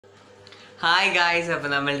Hi guys, അപ്പോൾ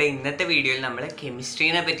നമ്മളുടെ ഇന്നത്തെ വീഡിയോയിൽ നമ്മൾ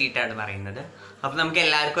കെമിസ്ട്രീനെ പറ്റിയിട്ടാണ് പറയുന്നത്. അപ്പോൾ നമുക്ക്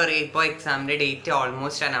എല്ലാവർക്കും അറിയാം, ഇപ്പോൾ എക്സാമിൻ്റെ ഡേറ്റ്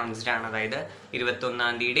ഓൾമോസ്റ്റ് അനൗൺസ്ഡ് ആണ്. അതായത്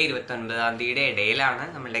 21-ാം തീയതി 29-ാം തീയതി ഇടയിലാണ്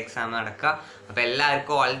നമ്മളുടെ എക്സാം നടക്കുക. അപ്പോൾ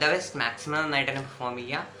എല്ലാവർക്കും ഓൾ ദ ബെസ്റ്റ്. മാക്സിമം നന്നായിട്ട് തന്നെ പെർഫോം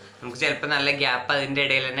ചെയ്യുക. നമുക്ക് ചിലപ്പോൾ നല്ല ഗ്യാപ്പ് അതിൻ്റെ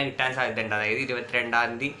ഇടയിൽ തന്നെ കിട്ടാൻ സാധ്യതയുണ്ട്. അതായത്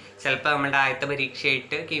 22-ാം തീയതി ചിലപ്പോൾ നമ്മുടെ ആദ്യത്തെ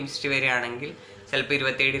പരീക്ഷയായിട്ട് കെമിസ്ട്രി വരികയാണെങ്കിൽ ചിലപ്പോൾ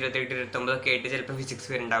 27, 28, 29 ഒക്കെ ആയിട്ട് ചിലപ്പോൾ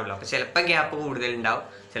ഫിസിക്സ് വരുന്നുണ്ടാവില്ല. അപ്പോൾ ചിലപ്പോൾ ഗ്യാപ്പ് കൂടുതലുണ്ടാവും,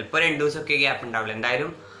 ചിലപ്പോൾ 2 ദിവസമൊക്കെ ഗ്യാപ്പ് ഉണ്ടാവില്ല.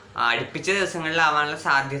 എന്തായാലും അടുപ്പിച്ച ദിവസങ്ങളിലാവാനുള്ള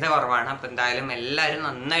സാധ്യത കുറവാണ്. അപ്പോൾ എന്തായാലും എല്ലാവരും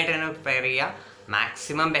നന്നായിട്ട് തന്നെ പ്രിപ്പയർ ചെയ്യുക,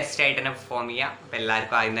 മാക്സിമം ബെസ്റ്റ് ആയിട്ട് തന്നെ പെർഫോം ചെയ്യുക. അപ്പോൾ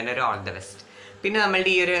എല്ലാവർക്കും ആദ്യം തന്നെ ഒരു ഓൾ ദ ബെസ്റ്റ്. പിന്നെ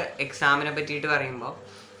നമ്മളുടെ ഈ ഒരു എക്സാമിനെ പറ്റിയിട്ട് പറയുമ്പോൾ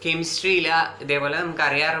കെമിസ്ട്രിയിൽ ഇതേപോലെ നമുക്ക്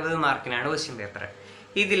 60 മാർക്കിനാണ് ക്വസ്റ്റ്യൻ പേപ്പർ.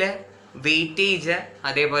 ഇതിൽ വെയിറ്റേജ്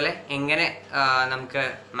അതേപോലെ എങ്ങനെ നമുക്ക്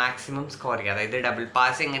മാക്സിമം സ്കോർ ചെയ്യാം, അതായത് ഡബിൾ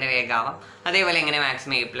പാസ് എങ്ങനെ വേഗമാവാം, അതേപോലെ എങ്ങനെ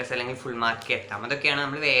മാക്സിമം A+ അല്ലെങ്കിൽ ഫുൾ മാർക്ക് എത്താം, അതൊക്കെയാണ്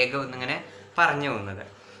നമ്മൾ വേഗം ഒന്നിങ്ങനെ പറഞ്ഞു പോകുന്നത്.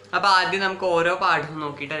 അപ്പോൾ ആദ്യം നമുക്ക് ഓരോ പാഠം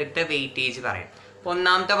നോക്കിയിട്ട് അതിൻ്റെ വെയിറ്റേജ് പറയാം. അപ്പോൾ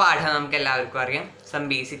ഒന്നാമത്തെ പാഠം നമുക്ക് എല്ലാവർക്കും അറിയാം, some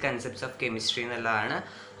basic concepts of chemistry എന്നുള്ളതാണ്.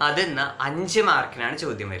 അതിന്ന് 5 മാർക്കിനാണ്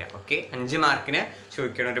ചോദ്യം വരിക. ഓക്കെ, 5 മാർക്കിന്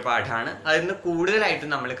ചോദിക്കുന്ന ഒരു പാഠമാണ്. അതിന്ന്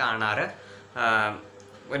കൂടുതലായിട്ടും നമ്മൾ കാണാറ്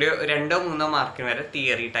ഒരു 2-3 മാർക്കിന് വരെ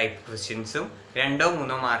തിയറി ടൈപ്പ് ക്വസ്റ്റ്യൻസും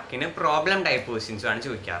 2-3 മാർക്കിന് പ്രോബ്ലം ടൈപ്പ് ക്വസ്റ്റ്യൻസും ആണ്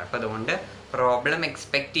ചോദിക്കാറ്. അപ്പോൾ അതുകൊണ്ട് പ്രോബ്ലം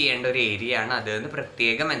എക്സ്പെക്ട് ചെയ്യേണ്ട ഒരു ഏരിയ ആണ്, അതെന്ന്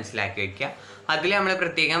പ്രത്യേകം മനസ്സിലാക്കി വയ്ക്കുക. അതിൽ നമ്മൾ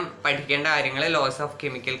പ്രത്യേകം പഠിക്കേണ്ട കാര്യങ്ങൾ ലോസ് ഓഫ്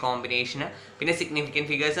കെമിക്കൽ കോമ്പിനേഷന്, പിന്നെ സിഗ്നിഫിക്കൻറ്റ്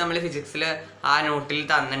ഫിഗേഴ്സ് നമ്മൾ ഫിസിക്സിൽ ആ നോട്ടിൽ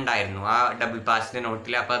തന്നിട്ടുണ്ടായിരുന്നു, ആ ഡബിൾ പാസിൻ്റെ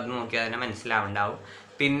നോട്ടിൽ. അപ്പോൾ അത് നോക്കിയാൽ തന്നെ മനസ്സിലാവുണ്ടാവും.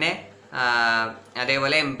 പിന്നെ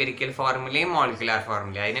അതേപോലെ എംപിരിക്കൽ ഫോർമുലയും മോളിക്കുലാർ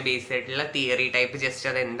ഫോർമുലയും അതിനെ ബേസ് ആയിട്ടുള്ള തിയറി ടൈപ്പ് ജസ്റ്റ്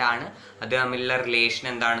അത് എന്താണ്, അത് തമ്മിലുള്ള റിലേഷൻ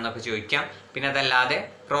എന്താണെന്നൊക്കെ ചോദിക്കാം. പിന്നെ അതല്ലാതെ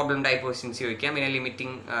പ്രോബ്ലം ടൈപ്പ് ക്വസ്റ്റ്യൻസ് ചോദിക്കാം. പിന്നെ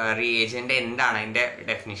ലിമിറ്റിംഗ് റിയേജൻ്റ് എന്താണ് അതിൻ്റെ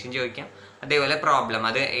ഡെഫിനിഷൻ ചോദിക്കാം. അതേപോലെ പ്രോബ്ലം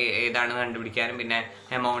അത് ഏതാണെന്ന് കണ്ടുപിടിക്കാനും പിന്നെ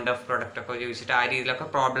എമൗണ്ട് ഓഫ് പ്രൊഡക്റ്റ് ഒക്കെ ചോദിച്ചിട്ട് ആ രീതിയിലൊക്കെ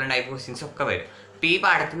പ്രോബ്ലം ടൈപ്പ് ക്വസ്റ്റ്യൻസ് ഒക്കെ വരും. അപ്പോൾ ഈ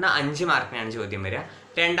പാഠത്തിൽ നിന്ന് 5 മാർക്കിനാണ് ചോദ്യം വരിക.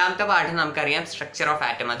 രണ്ടാമത്തെ പാഠം നമുക്കറിയാം, സ്ട്രക്ചർ ഓഫ്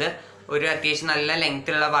ആറ്റം. അത് ഒരു അത്യാവശ്യം നല്ല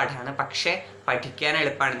ലെങ്ത്തിലുള്ള പാഠമാണ്, പക്ഷേ പഠിക്കാൻ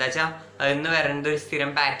എളുപ്പമാണ്. എന്താ വെച്ചാൽ അതിന്ന് വരേണ്ട ഒരു സ്ഥിരം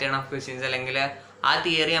പാറ്റേൺ ഓഫ് ക്വസ്റ്റ്യൻസ്, അല്ലെങ്കിൽ ആ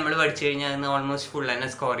തിയറി നമ്മൾ പഠിച്ചു കഴിഞ്ഞാൽ അതിന് ഓൾമോസ്റ്റ് ഫുൾ തന്നെ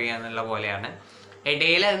സ്കോർ ചെയ്യാന്നുള്ള പോലെയാണ്.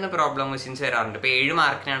 ഇടയിൽ അതിന് പ്രോബ്ലം ക്വസ്റ്റ്യൻസ് വരാറുണ്ട്. ഇപ്പോൾ 7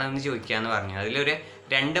 മാർക്കിനാണ് അതൊന്ന് ചോദിക്കുക എന്ന് പറഞ്ഞു. അതിലൊരു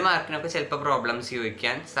 2 മാർക്കിനൊക്കെ ചിലപ്പോൾ പ്രോബ്ലംസ്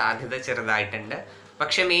ചോദിക്കാൻ സാധ്യത ചെറുതായിട്ടുണ്ട്.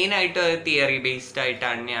 പക്ഷെ മെയിനായിട്ട് അത് തിയറി ബേസ്ഡ് ആയിട്ട്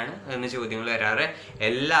തന്നെയാണ് അതിന് ചോദ്യങ്ങൾ വരാറ്.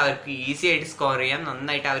 എല്ലാവർക്കും ഈസി ആയിട്ട് സ്കോർ ചെയ്യാം.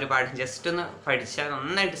 നന്നായിട്ട് ആ ഒരു പാഠം ജസ്റ്റ് ഒന്ന് പഠിച്ചാൽ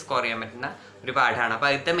നന്നായിട്ട് സ്കോർ ചെയ്യാൻ പറ്റുന്ന ഒരു പാഠമാണ്. അപ്പോൾ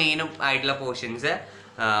അതിലത്തെ മെയിൻ ആയിട്ടുള്ള പോർഷൻസ്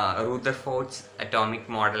റൂദർഫോർഡ്സ് അറ്റോമിക്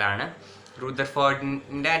മോഡലാണ്.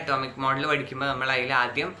 റൂദർഫോർഡിൻ്റെ അറ്റോമിക് മോഡൽ പഠിക്കുമ്പോൾ നമ്മൾ അതിൽ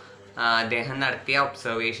ആദ്യം അദ്ദേഹം നടത്തിയ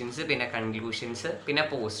ഒബ്സർവേഷൻസ്, പിന്നെ കൺക്ലൂഷൻസ്, പിന്നെ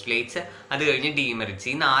പോസ്റ്റ്ലേറ്റ്സ്, അത് കഴിഞ്ഞ് ഡീമെറിറ്റ്സ്,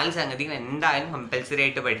 ഈ 4 സംഗതികൾ എന്തായാലും കമ്പൽസറി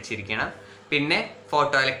ആയിട്ട് പഠിച്ചിരിക്കണം. പിന്നെ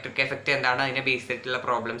ഫോട്ടോ ഇലക്ട്രിക് എഫക്റ്റ് എന്താണ്, അതിനെ ബേസ് ചെയ്തിട്ടുള്ള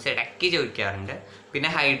പ്രോബ്ലംസ് ഇടയ്ക്ക് ചോദിക്കാറുണ്ട്. പിന്നെ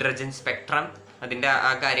ഹൈഡ്രജൻ സ്പെക്ട്രം, അതിൻ്റെ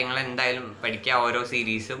ആ കാര്യങ്ങൾ എന്തായാലും പഠിക്കുക. ഓരോ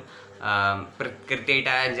സീരീസും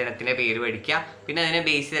കൃത്യമായിട്ട് ആ അഞ്ജനത്തിൻ്റെ പേര് പഠിക്കുക. പിന്നെ അതിനെ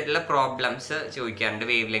ബേസ് ചെയ്തിട്ടുള്ള പ്രോബ്ലംസ് ചോദിക്കാറുണ്ട്,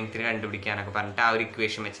 വേവ് ലെങ്ത്തിന് കണ്ടുപിടിക്കാനൊക്കെ പറഞ്ഞിട്ട് ആ ഒരു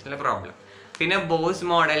ഇക്വേഷൻ വെച്ചിട്ടുള്ള പ്രോബ്ലം. പിന്നെ ബോസ്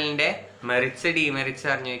മോഡലിൻ്റെ മെറിറ്റ്സ് ഡീമെറിറ്റ്സ്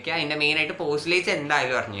അറിഞ്ഞു വയ്ക്കുക. അതിൻ്റെ മെയിനായിട്ട് പോസ്റ്റ്ലേറ്റ്സ്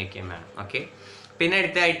എന്തായാലും അറിഞ്ഞു വയ്ക്കുകയും വേണം. ഓക്കെ, പിന്നെ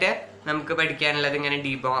അടുത്തായിട്ട് നമുക്ക് പഠിക്കാനുള്ളത് ഇങ്ങനെ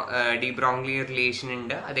ഡീബ്രോഗ്ലി റിലേഷൻ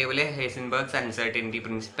ഉണ്ട്, അതേപോലെ ഹൈസൻബർഗ്സ് അൺസർട്ടനിറ്റി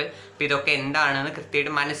പ്രിൻസിപ്പൽ. അപ്പോൾ ഇതൊക്കെ എന്താണെന്ന്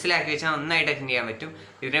കൃത്യമായിട്ട് മനസ്സിലാക്കി വെച്ചാൽ നന്നായിട്ട് അറ്റൻഡ് ചെയ്യാൻ പറ്റും.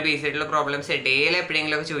 ഇതിനെ ബേസ് ആയിട്ടുള്ള പ്രോബ്ലംസ് ഇടയിൽ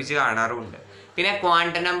എപ്പോഴെങ്കിലുമൊക്കെ ചോദിച്ച് കാണാറുമുണ്ട്. പിന്നെ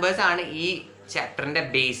ക്വാണ്ടം നമ്പേഴ്സ് ആണ് ഈ ചാപ്റ്ററിൻ്റെ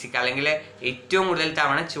ബേസിക്, അല്ലെങ്കിൽ ഏറ്റവും കൂടുതൽ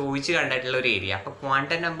തവണ ചോദിച്ച് കണ്ടിട്ടുള്ള ഒരു ഏരിയ. അപ്പോൾ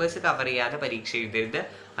ക്വാണ്ടം നമ്പേഴ്സ് കവർ ചെയ്യാതെ പരീക്ഷ എഴുതരുത്.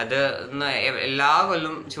 അത് എല്ലാ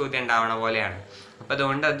കൊല്ലം ചോദ്യം ഉണ്ടാവണ പോലെയാണ്. അപ്പോൾ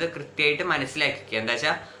അതുകൊണ്ട് അത് കൃത്യമായിട്ട് മനസ്സിലാക്കിക്കുക. എന്താ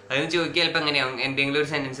വെച്ചാൽ അതിന് ചോദിക്കുക ചിലപ്പോൾ എങ്ങനെയാവും, എന്തെങ്കിലും ഒരു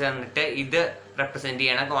സെൻറ്റൻസ് തന്നിട്ട് ഇത് റെപ്രസെൻറ്റ്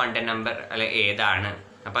ചെയ്യണ ക്വാണ്ടം നമ്പർ അല്ലെ ഏതാണ്,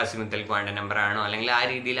 അപ്പോൾ അസിമുത്തൽ ക്വാണ്ടം നമ്പർ ആണോ, അല്ലെങ്കിൽ ആ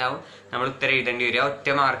രീതിയിലാവും നമ്മൾ ഉത്തരം എഴുതേണ്ടി വരിക. ഒറ്റ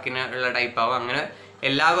മാർക്കിന് ഉള്ള ടൈപ്പാവും. അങ്ങനെ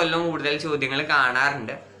എല്ലാ കൊല്ലവും കൂടുതൽ ചോദ്യങ്ങൾ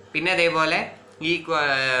കാണാറുണ്ട്. പിന്നെ അതേപോലെ ഈ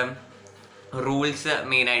റൂൾസ്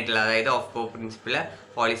മെയിനായിട്ടുള്ള, അതായത് of co principle,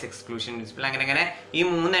 polis exclusion principle, അങ്ങനെ ഈ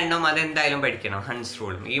 3 എണ്ണം അതെന്തായാലും പഠിക്കണം. ഹൺസ്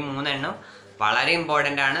റൂളും ഈ 3 എണ്ണം വളരെ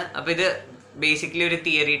ഇമ്പോർട്ടൻ്റ് ആണ്. അപ്പോൾ ഇത് ബേസിക്കലി ഒരു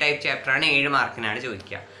തിയറി ടൈപ്പ് ചാപ്റ്ററാണ്. 7 മാർക്കിനാണ്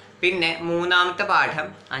ചോദിക്കുക. പിന്നെ മൂന്നാമത്തെ പാഠം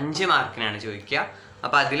 5 മാർക്കിനാണ് ചോദിക്കുക.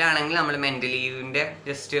 അപ്പോൾ അതിലാണെങ്കിൽ നമ്മൾ മെൻ്റലീവിൻ്റെ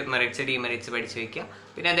ജസ്റ്റ് മെറിറ്റ്സ് ഡീമെറിറ്റ്സ് പഠിച്ച് വയ്ക്കുക.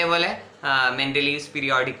 പിന്നെ അതേപോലെ മെൻ്റലീവ്സ്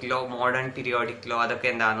periodic law, modern periodic law, അതൊക്കെ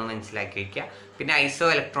എന്താണെന്ന് മനസ്സിലാക്കി വയ്ക്കുക. പിന്നെ ഐസോ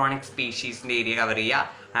ഇലക്ട്രോണിക് സ്പീഷീസിൻ്റെ ഏരിയ കവർ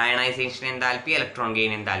ചെയ്യുക. Ionisation enthalpy, electron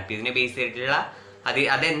gain enthalpy, ഇതിനെ ബേസ് ചെയ്തിട്ടുള്ള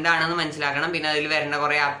അതെന്താണെന്ന് മനസ്സിലാക്കണം. പിന്നെ അതിൽ വരുന്ന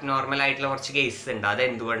കുറേ അബ്നോർമൽ ആയിട്ടുള്ള കുറച്ച് കേസസ് ഉണ്ട്, അത്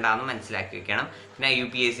എന്തുകൊണ്ടാണെന്ന് മനസ്സിലാക്കി വെക്കണം. പിന്നെ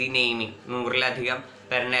UPSC നെയിമിങ്, 100-ലധികം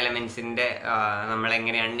വരുന്ന എലമെൻസിൻ്റെ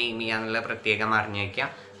നമ്മളെങ്ങനെയാണ് നെയിം ചെയ്യുക എന്നുള്ളത് പ്രത്യേകം അറിഞ്ഞു വയ്ക്കുക.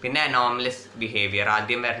 പിന്നെ അനോമലസ് ബിഹേവിയർ,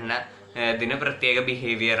 ആദ്യം വരുന്ന ഇതിന് പ്രത്യേക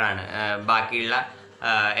ബിഹേവിയറാണ്, ബാക്കിയുള്ള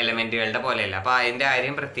എലമെൻറ്റുകളുടെ പോലെയല്ല. അപ്പോൾ അതിൻ്റെ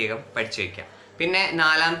കാര്യം പ്രത്യേകം പഠിച്ചു വയ്ക്കുക. പിന്നെ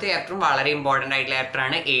 4ാമത്തെ ചാപ്റ്ററും വളരെ ഇമ്പോർട്ടൻ്റ് ആയിട്ടുള്ള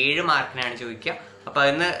ചാപ്റ്ററാണ്. 7 മാർക്കിനാണ് ചോദിക്കുക. അപ്പോൾ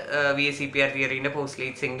അതിന് VSEPR തിയറീൻ്റെ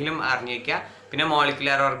പോസ്റ്റ്ലേറ്റ്സ് എങ്കിലും അറിഞ്ഞു വയ്ക്കുക. പിന്നെ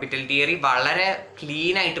മോളിക്കുലർ ഓർബിറ്റൽ തിയറി വളരെ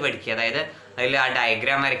ക്ലീൻ ആയിട്ട് പഠിക്കുക. അതായത് അതിൽ ആ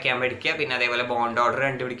ഡയഗ്രാം വരയ്ക്കാൻ പഠിക്കുക. പിന്നെ അതേപോലെ ബോണ്ട് ഓർഡർ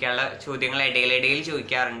കണ്ടുപിടിക്കാനുള്ള ചോദ്യങ്ങൾ ഇടയിലിടയിൽ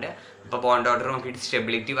ചോദിക്കാറുണ്ട്. അപ്പോൾ ബോണ്ട് ഓർഡർ നോക്കിയിട്ട്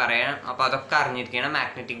സ്റ്റെബിലിറ്റി പറയണം. അപ്പോൾ അതൊക്കെ അറിഞ്ഞിരിക്കണം.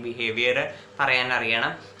 മാഗ്നറ്റിക് ബിഹേവിയർ പറയാൻ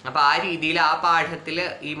അറിയണം. അപ്പോൾ ആ രീതിയിൽ ആ പാഠത്തിൽ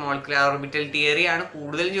ഈ മോളിക്കുലർ ഓർബിറ്റൽ തിയറിയാണ്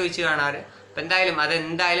കൂടുതലും ചോദിച്ചു കാണാറ്. അപ്പോൾ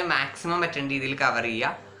അതെന്തായാലും മാക്സിമം പറ്റുന്ന രീതിയിൽ കവർ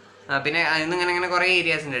ചെയ്യുക. പിന്നെ അതിന് ഇങ്ങനെ കുറേ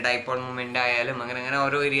ഏരിയാസ് ഉണ്ട്. ഡൈപോൾ മൂവ്മെൻ്റ് ആയാലും അങ്ങനെ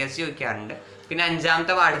ഓരോ ഏരിയാസ് ചോദിക്കാറുണ്ട്. പിന്നെ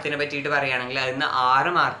 5ാമത്തെ പാഠത്തിനെ പറ്റിയിട്ട് പറയുകയാണെങ്കിൽ അതിന്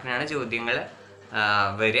 6 മാർക്കിനാണ് ചോദ്യങ്ങൾ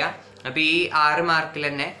വരിക. അപ്പോൾ ഈ 6 മാർക്കിൽ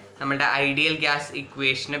തന്നെ നമ്മുടെ ഐഡിയൽ ഗ്യാസ്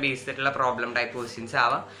ഇക്വേഷനെ ബേസ് ചെയ്തിട്ടുള്ള പ്രോബ്ലം ടൈപ്പ് ക്വസ്റ്റ്യൻസ്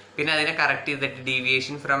ആവാം. പിന്നെ അതിനെ കറക്റ്റ് ചെയ്തിട്ട്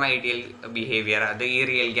ഡീവിയേഷൻ ഫ്രം ഐഡിയൽ ബിഹേവിയർ, അത് ഈ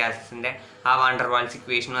റിയൽ ഗ്യാസസിൻ്റെ ആ വാണ്ടർവാൾസ്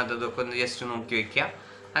ഇക്വേഷനും അതൊക്കെ ഒന്ന് ജസ്റ്റ് നോക്കി വയ്ക്കുക.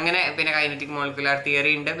 അങ്ങനെ പിന്നെ കൈനറ്റിക് മോളിക്കുലർ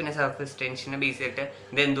തിയറി ഉണ്ട്. പിന്നെ സർഫസ് ടെൻഷനെ ബേസ് ചെയ്തിട്ട്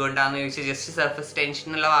ഇത് എന്തുകൊണ്ടാണെന്ന് ചോദിച്ചാൽ ജസ്റ്റ് സർഫസ് ടെൻഷൻ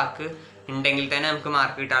എന്നുള്ള വാക്ക് ഉണ്ടെങ്കിൽ തന്നെ നമുക്ക്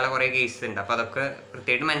മാർക്ക് കിട്ടാനുള്ള കുറേ കേസ് ഉണ്ട്. അപ്പോൾ അതൊക്കെ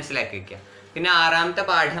പ്രത്യേകിച്ച് മനസ്സിലാക്കി വയ്ക്കുക. പിന്നെ 6ാമത്തെ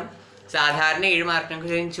പാഠം സാധാരണ 7 മാർക്കിനൊക്കെ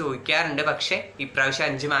ചോദിക്കാറുണ്ട്. പക്ഷേ ഇപ്രാവശ്യം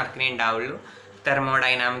 5 മാർക്കിനേ ഉണ്ടാവുള്ളൂ.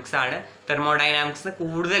 തെർമോഡൈനാമിക്സ് ആണ്. തെർമോഡൈനാമിക്സിന്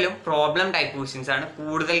കൂടുതലും പ്രോബ്ലം ടൈപ്പ് ക്വസ്റ്റ്യൻസ് ആണ്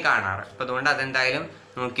കൂടുതൽ കാണാറ്. അപ്പോൾ അതുകൊണ്ട് അതെന്തായാലും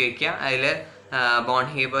നോക്കി വയ്ക്കുക. അതിൽ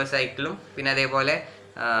ബോൺഹീബർ സൈക്കിളും പിന്നെ അതേപോലെ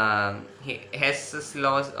Hess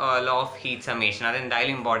law of heat summation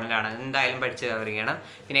അതെന്തായാലും ഇമ്പോർട്ടൻ്റ് ആണ്. അതെന്തായാലും പഠിച്ച് കവർ ചെയ്യണം.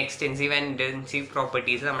 പിന്നെ എക്സ്റ്റെൻസീവ് ആൻഡ് ഇൻറ്റൻസീവ്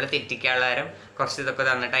പ്രോപ്പർട്ടീസ് നമ്മൾ തെറ്റിക്കാനുള്ള നേരം കുറച്ച് ഇതൊക്കെ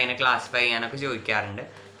തന്നിട്ട് അതിനെ ക്ലാസിഫൈ ചെയ്യാനൊക്കെ ചോദിക്കാറുണ്ട്.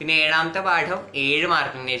 പിന്നെ 7ാമത്തെ പാഠം 7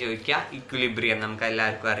 മാർക്കിനെ ചോദിക്കുക. ഇക്വിലിബ്രിയം നമുക്ക്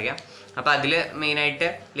എല്ലാവർക്കും അറിയാം. അപ്പോൾ അതിൽ മെയിനായിട്ട്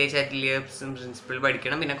ലേച്ചാറ്റിലിയപ്സും പ്രിൻസിപ്പിൾ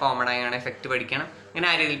പഠിക്കണം. പിന്നെ കോമൺ അയോൺ എഫക്റ്റ് പഠിക്കണം. അങ്ങനെ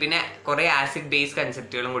ആ രീതിയിൽ പിന്നെ കുറേ ആസിഡ് ബേസ്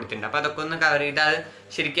കൺസെപ്റ്റുകളും കൊടുത്തിട്ടുണ്ട്. അപ്പോൾ അതൊക്കെ ഒന്ന് കവർ ചെയ്ത് അത്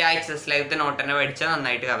ശരിക്കും HSS ലൈവത്തെ നോട്ട് തന്നെ പഠിച്ചാൽ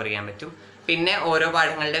നന്നായിട്ട് കവർ ചെയ്യാൻ പറ്റും. പിന്നെ ഓരോ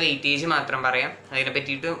പാഠങ്ങളുടെ വെയിറ്റേജ് മാത്രം പറയാം. അതിനെ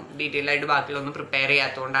പറ്റിയിട്ട് ഡീറ്റെയിൽ ആയിട്ട് ബാക്കിയുള്ളൊന്നും പ്രിപ്പയർ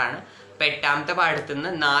ചെയ്യാത്തതുകൊണ്ടാണ്. അപ്പോൾ 8ാമത്തെ പാഠത്തു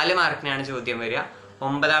നിന്ന് 4 മാർക്കിനാണ് ചോദ്യം വരിക.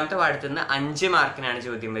 9ാമത്തെ പാഠത്തു നിന്ന് 5 മാർക്കിനാണ്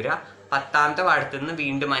ചോദ്യം വരിക. 10ാമത്തെ പാഠത്തു നിന്ന്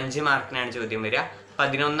വീണ്ടും 5 മാർക്കിനാണ് ചോദ്യം വരിക.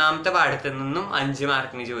 11ാമത്തെ പാഠത്തു നിന്നും 5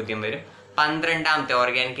 മാർക്കിന് ചോദ്യം വരും. 12ാമത്തെ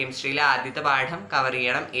ഓർഗാനിക് കെമിസ്ട്രിയിലെ ആദ്യത്തെ പാഠം കവർ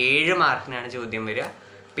ചെയ്യണം. 7 മാർക്കിനാണ് ചോദ്യം വരിക.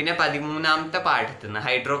 പിന്നെ 13ാമത്തെ പാഠത്തു നിന്ന്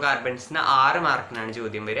ഹൈഡ്രോ കാർബൺസിന് 6 മാർക്കിനാണ്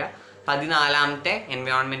ചോദ്യം വരിക. 14ാമത്തെ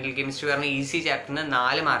എൻവയോൺമെന്റൽ കെമിസ്ട്രി പറഞ്ഞ ഈസി ചാപ്റ്ററിന്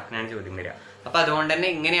 4 മാർക്കിനാണ് ചോദ്യം വരിക. അപ്പോൾ അതുകൊണ്ട് തന്നെ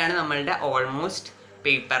ഇങ്ങനെയാണ് നമ്മളുടെ ഓൾമോസ്റ്റ്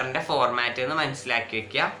പേപ്പറിൻ്റെ ഫോർമാറ്റ് എന്ന് മനസ്സിലാക്കി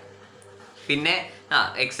വെക്കുക. പിന്നെ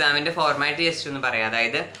എക്സാമിൻ്റെ ഫോർമാറ്റ് ജസ്റ്റ് ഒന്ന് പറയാം.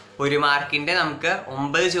 അതായത് 1 മാർക്കിൻ്റെ നമുക്ക്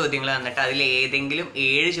 9 ചോദ്യങ്ങൾ തന്നിട്ട് അതിൽ ഏതെങ്കിലും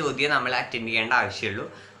 7 ചോദ്യം നമ്മൾ അറ്റൻഡ് ചെയ്യേണ്ട ആവശ്യമുള്ളൂ.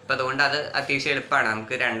 അപ്പോൾ അതുകൊണ്ട് അത് അത്യാവശ്യം എളുപ്പമാണ്.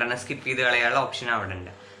 നമുക്ക് 2 സ്കിപ്പ് ചെയ്ത് കളയാനുള്ള ഓപ്ഷൻ അവിടെ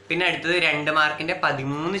ഉണ്ട്. പിന്നെ അടുത്തത് 2 മാർക്കിൻ്റെ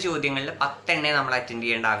 13 ചോദ്യങ്ങളിൽ 10 നമ്മൾ അറ്റൻഡ്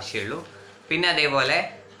ചെയ്യേണ്ട ആവശ്യമുള്ളൂ. പിന്നെ അതേപോലെ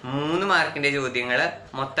 3 മാർക്കിൻ്റെ ചോദ്യങ്ങൾ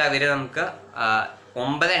മൊത്തം അവർ നമുക്ക്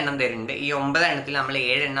 9 തരുന്നുണ്ട്. ഈ 9 നമ്മൾ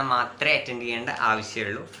 7 മാത്രമേ അറ്റൻഡ് ചെയ്യേണ്ട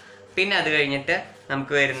ആവശ്യമുള്ളൂ. പിന്നെ അത് കഴിഞ്ഞിട്ട്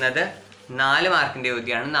നമുക്ക് വരുന്നത് 4 മാർക്കിൻ്റെ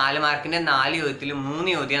ചോദ്യമാണ്. 4 മാർക്കിൻ്റെ 4 ചോദ്യത്തിൽ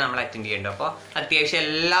 3 ചോദ്യം നമ്മൾ അറ്റൻഡ് ചെയ്യേണ്ടത്. അപ്പോൾ അത്യാവശ്യം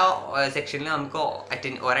എല്ലാ സെക്ഷനിലും നമുക്ക്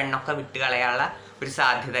ഒരെണ്ണമൊക്കെ വിട്ട് കളയാനുള്ള ഒരു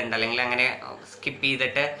സാധ്യത ഉണ്ട്. അല്ലെങ്കിൽ അങ്ങനെ സ്കിപ്പ്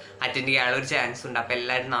ചെയ്തിട്ട് അറ്റൻഡ് ചെയ്യാനുള്ള ഒരു ചാൻസ് ഉണ്ട്. അപ്പോൾ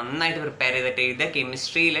എല്ലാവരും നന്നായിട്ട് പ്രിപ്പയർ ചെയ്തിട്ട് ഇത്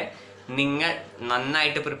കെമിസ്ട്രിയിൽ നിങ്ങൾ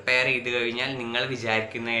നന്നായിട്ട് പ്രിപ്പയർ ചെയ്ത് കഴിഞ്ഞാൽ നിങ്ങൾ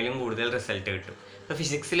വിചാരിക്കുന്നതിലും കൂടുതൽ റിസൾട്ട് കിട്ടും. ഇപ്പോൾ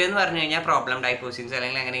ഫിസിക്സിൽ എന്ന് പറഞ്ഞു കഴിഞ്ഞാൽ പ്രോബ്ലം ടൈപ്പ് ക്വസ്റ്റ്യൻസ്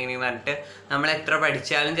അല്ലെങ്കിൽ അങ്ങനെ ഇങ്ങനെ പറഞ്ഞിട്ട് നമ്മൾ എത്ര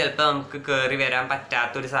പഠിച്ചാലും ചിലപ്പോൾ നമുക്ക് കയറി വരാൻ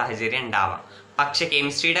പറ്റാത്തൊരു സാഹചര്യം ഉണ്ടാവാം. പക്ഷെ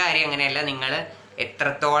കെമിസ്ട്രിയുടെ കാര്യം അങ്ങനെയല്ല. നിങ്ങൾ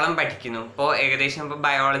എത്രത്തോളം പഠിക്കുന്നു. ഇപ്പോൾ ഏകദേശം ഇപ്പോൾ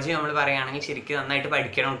ബയോളജി നമ്മൾ പറയുകയാണെങ്കിൽ ശരിക്കും നന്നായിട്ട്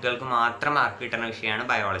പഠിക്കുന്ന കുട്ടികൾക്ക് മാത്രം മാർക്ക് കിട്ടുന്ന വിഷയമാണ്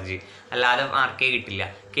ബയോളജി. അല്ലാതെ മാർക്കേ കിട്ടില്ല.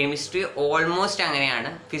 കെമിസ്ട്രി ഓൾമോസ്റ്റ്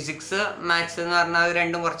അങ്ങനെയാണ്. ഫിസിക്സ് മാത്സ് എന്ന് പറഞ്ഞാൽ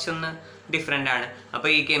രണ്ടും കുറച്ചൊന്ന് ഡിഫറെൻ്റ് ആണ്. അപ്പോൾ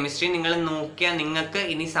ഈ കെമിസ്ട്രി നിങ്ങൾ നോക്കിയാൽ നിങ്ങൾക്ക്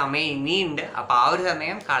ഇനി സമയം ഇനിയുണ്ട്. അപ്പോൾ ആ ഒരു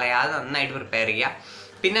സമയം കളയാതെ നന്നായിട്ട് പ്രിപ്പയർ ചെയ്യുക.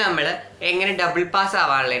 പിന്നെ നമ്മൾ എങ്ങനെ ഡബിൾ പാസ്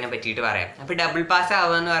ആവാനുള്ളതിനെ പറ്റിയിട്ട് പറയാം. അപ്പോൾ ഡബിൾ പാസ്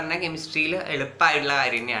ആവുക എന്ന് പറഞ്ഞാൽ കെമിസ്ട്രിയിൽ എളുപ്പമായിട്ടുള്ള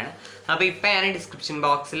കാര്യം തന്നെയാണ്. അപ്പോൾ ഇപ്പോൾ ഞാൻ ഡിസ്ക്രിപ്ഷൻ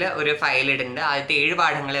ബോക്സിൽ ഒരു ഫയൽ ഇടുന്നുണ്ട്. ആദ്യത്തെ 7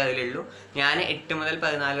 പാഠങ്ങളെ അതിലുള്ളൂ. ഞാൻ 8 മുതൽ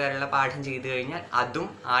 14 വരെയുള്ള പാഠം ചെയ്ത് കഴിഞ്ഞാൽ അതും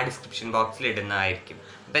ആ ഡിസ്ക്രിപ്ഷൻ ബോക്സിൽ ഇടുന്നതായിരിക്കും.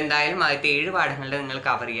 അപ്പോൾ എന്തായാലും ആദ്യത്തെ 7 പാഠങ്ങളിൽ നിങ്ങൾ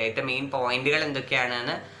കവർ ചെയ്യുക. അതിൻ്റെ മെയിൻ പോയിന്റുകൾ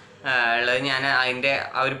എന്തൊക്കെയാണെന്ന് ഉള്ളത് ഞാൻ അതിൻ്റെ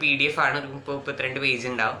ആ ഒരു PDF ആണ്. 32 പേജ്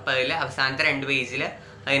ഉണ്ടാവും. അപ്പോൾ അതിൽ അവസാനത്തെ 2 പേജിൽ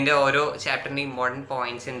അതിൻ്റെ ഓരോ ചാപ്റ്ററിൻ്റെ ഇമ്പോർട്ടൻറ്റ്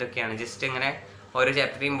പോയിന്റ്സ് എന്തൊക്കെയാണ് ജസ്റ്റ് ഇങ്ങനെ ഓരോ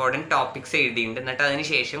ചാപ്റ്ററിൻ്റെ ഇമ്പോർട്ടൻറ്റ് ടോപ്പിക്സ് എഴുതിയിട്ടുണ്ട്. എന്നിട്ട് അതിന്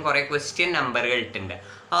ശേഷം കുറേ ക്വസ്റ്റ്യൻ നമ്പറുകൾ ഇട്ടിട്ടുണ്ട്.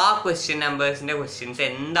 ആ ക്വസ്റ്റ്യൻ നമ്പേഴ്സിൻ്റെ ക്വസ്റ്റ്യൻസ്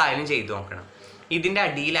എന്തായാലും ചെയ്തു നോക്കണം. ഇതിൻ്റെ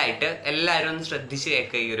അടിയിലായിട്ട് എല്ലാവരും ഒന്ന് ശ്രദ്ധിച്ച്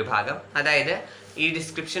കേൾക്കുക ഈ ഒരു ഭാഗം. അതായത് ഈ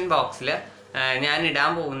ഡിസ്ക്രിപ്ഷൻ ബോക്സിൽ ഞാൻ ഇടാൻ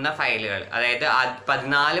പോകുന്ന ഫയലുകൾ, അതായത്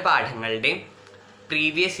 14 പാഠങ്ങളുടെയും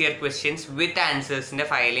previous year questions with ആൻസേഴ്സിൻ്റെ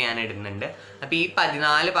file ഞാൻ ഇടുന്നുണ്ട്. അപ്പോൾ ഈ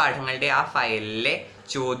 14 പാഠങ്ങളുടെ ആ ഫയലിലെ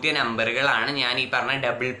ചോദ്യ നമ്പറുകളാണ് ഞാൻ ഈ പറഞ്ഞ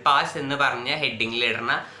ഡബിൾ പാസ് എന്ന് പറഞ്ഞ ഹെഡിങ്ങിൽ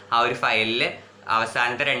ഇടുന്ന ആ ഒരു ഫയലിൽ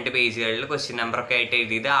അവസാനത്തെ 2 പേജുകളിൽ ക്വസ്റ്റ്യൻ നമ്പറൊക്കെ ആയിട്ട്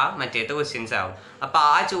എഴുതിയത് ആ മറ്റേത്തെ ക്വസ്റ്റ്യൻസ് ആവും. അപ്പോൾ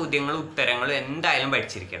ആ ചോദ്യങ്ങളും ഉത്തരങ്ങളും എന്തായാലും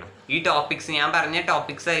പഠിച്ചിരിക്കണം. ഈ ടോപ്പിക്സ് ഞാൻ പറഞ്ഞ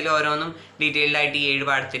ടോപ്പിക്സ് അതിൽ ഓരോന്നും ഡീറ്റെയിൽഡ് ആയിട്ട് ഈ 7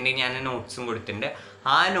 പാഠത്തിൻ്റെ ഞാൻ നോട്ട്സും കൊടുത്തിട്ടുണ്ട്.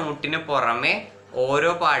 ആ നോട്ടിന് പുറമെ ഓരോ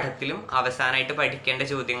പാഠത്തിലും അവസാനമായിട്ട് പഠിക്കേണ്ട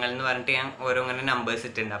ചോദ്യങ്ങൾ എന്ന് പറഞ്ഞിട്ട് ഞാൻ ഓരോ ഇങ്ങനെ നമ്പേഴ്സ്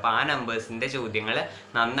ഇട്ടിട്ടുണ്ട്. അപ്പോൾ ആ നമ്പേഴ്സിൻ്റെ ചോദ്യങ്ങൾ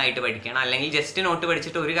നന്നായിട്ട് പഠിക്കണം. അല്ലെങ്കിൽ ജസ്റ്റ് നോട്ട്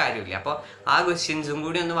പഠിച്ചിട്ട് ഒരു കാര്യമില്ല. അപ്പോൾ ആ ക്വസ്റ്റ്യൻസും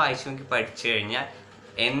കൂടി ഒന്ന് വായിച്ചു നോക്കി പഠിച്ചു കഴിഞ്ഞാൽ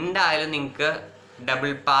എന്തായാലും നിങ്ങൾക്ക്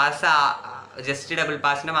ജസ്റ്റ് ഡബിൾ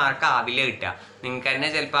പാസിൻ്റെ മാർക്ക് ആവില്ല കിട്ടുക. നിങ്ങൾക്ക് തന്നെ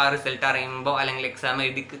ചിലപ്പോൾ ആ റിസൾട്ട് അറിയുമ്പോൾ അല്ലെങ്കിൽ എക്സാം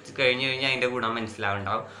എഴുതി കഴിഞ്ഞ് കഴിഞ്ഞാൽ അതിൻ്റെ ഗുണം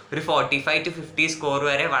മനസ്സിലാവുണ്ടാവും. ഒരു 45 to 50 സ്കോർ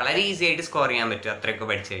വരെ വളരെ ഈസി ആയിട്ട് സ്കോർ ചെയ്യാൻ പറ്റും അത്രയൊക്കെ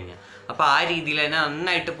പഠിച്ചു കഴിഞ്ഞാൽ. അപ്പോൾ ആ രീതിയിൽ തന്നെ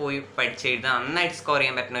നന്നായിട്ട് പോയി പഠിച്ചെഴുതാൻ നന്നായിട്ട് സ്കോർ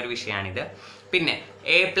ചെയ്യാൻ പറ്റുന്ന ഒരു വിഷയമാണിത്. പിന്നെ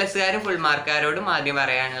A+കാരും ഫുൾ മാർക്കാരോടും ആദ്യം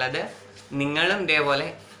പറയാനുള്ളത്, നിങ്ങളും ഇതേപോലെ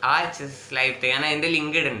ആ സ്ലൈഡ് ഞാൻ അതിൻ്റെ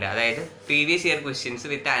ലിങ്ക് ഇടുന്നുണ്ട്. അതായത് previous year questions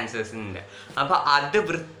with answers ഉണ്ട്. അപ്പോൾ അത്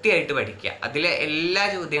വൃത്തിയായിട്ട് പഠിക്കുക. അതിലെ എല്ലാ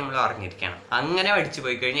ചോദ്യങ്ങളും അറിഞ്ഞിരിക്കണം. അങ്ങനെ പഠിച്ചു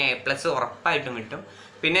പോയി കഴിഞ്ഞാൽ A+ ഉറപ്പായിട്ടും കിട്ടും.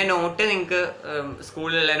 പിന്നെ നോട്ട് നിങ്ങൾക്ക്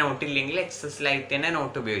സ്കൂളിലുള്ള നോട്ട് ഇല്ലെങ്കിൽ ലൈറ്റ് തന്നെ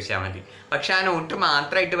നോട്ട് ഉപയോഗിച്ചാൽ മതി. പക്ഷെ ആ നോട്ട്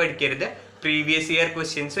മാത്രമായിട്ട് പഠിക്കരുത്. പ്രീവിയസ് ഇയർ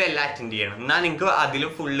ക്വസ്റ്റ്യൻസും എല്ലാം അറ്റൻഡ് ചെയ്യണം. എന്നാൽ നിങ്ങൾക്ക് അതിൽ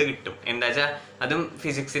ഫുള്ള് കിട്ടും. എന്താ വെച്ചാൽ അതും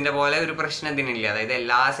ഫിസിക്സിൻ്റെ പോലെ ഒരു പ്രശ്നം ഇതിനില്ല. അതായത്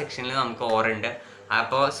എല്ലാ സെക്ഷനിലും നമുക്ക് ഓറുണ്ട്.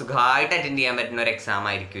 അപ്പോൾ സുഖമായിട്ട് അറ്റൻഡ് ചെയ്യാൻ പറ്റുന്ന ഒരു എക്സാം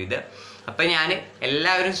ആയിരിക്കും ഇത്. അപ്പോൾ ഞാൻ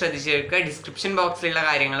എല്ലാവരും ശ്രദ്ധിച്ച് വെക്കുക. ഡിസ്ക്രിപ്ഷൻ ബോക്സിലുള്ള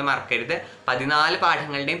കാര്യങ്ങൾ മറക്കരുത്. 14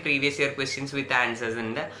 പാഠങ്ങളുടെയും previous year questions with answers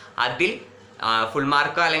ഉണ്ട്. അതിൽ ഫുൾ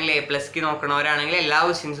മാർക്കോ അല്ലെങ്കിൽ A+ക്ക് നോക്കണവരാണെങ്കിൽ എല്ലാ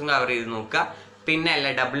ക്വസ്റ്റ്യൻസും കവർ ചെയ്ത് നോക്കുക. പിന്നെ അല്ല,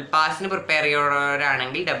 double പാസിന് prepare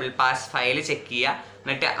ചെയ്യുന്നവരാണെങ്കിൽ double pass file check ചെയ്യുക.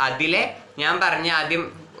 എന്നിട്ട് അതിലെ ഞാൻ പറഞ്ഞ ആദ്യം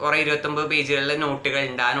കുറേ 29 പേജുകളിലെ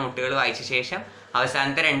നോട്ടുകളുണ്ട്. ആ നോട്ടുകൾ വായിച്ച ശേഷം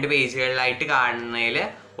അവസാനത്തെ 2 പേജുകളിലായിട്ട് കാണുന്നതിൽ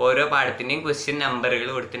ഓരോ പാഠത്തിൻ്റെയും ക്വസ്റ്റ്യൻ നമ്പറുകൾ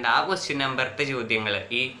കൊടുത്തിട്ടുണ്ട്. ആ ക്വസ്റ്റ്യൻ നമ്പറത്തെ ചോദ്യങ്ങൾ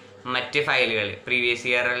ഈ മറ്റ് ഫയലുകൾ പ്രീവിയസ്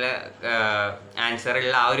ഇയറിൽ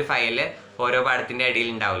ആൻസറുള്ള ആ ഒരു ഫയല് ഓരോ പാഠത്തിൻ്റെ അടിയിൽ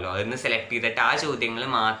ഉണ്ടാവുമല്ലോ, അതൊന്ന് സെലക്ട് ചെയ്തിട്ട് ആ ചോദ്യങ്ങൾ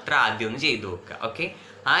മാത്രം ആദ്യം ഒന്ന് ചെയ്തു നോക്കുക. ഓക്കെ,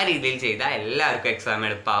 ആ രീതിയിൽ ചെയ്താൽ എല്ലാവർക്കും എക്സാം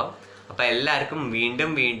എളുപ്പമാവും. അപ്പോൾ എല്ലാവർക്കും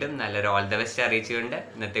വീണ്ടും നല്ലൊരു ഓൾ ദ ബെസ്റ്റ് അറിയിച്ചുകൊണ്ട്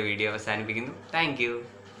ഇന്നത്തെ വീഡിയോ അവസാനിപ്പിക്കുന്നു. താങ്ക്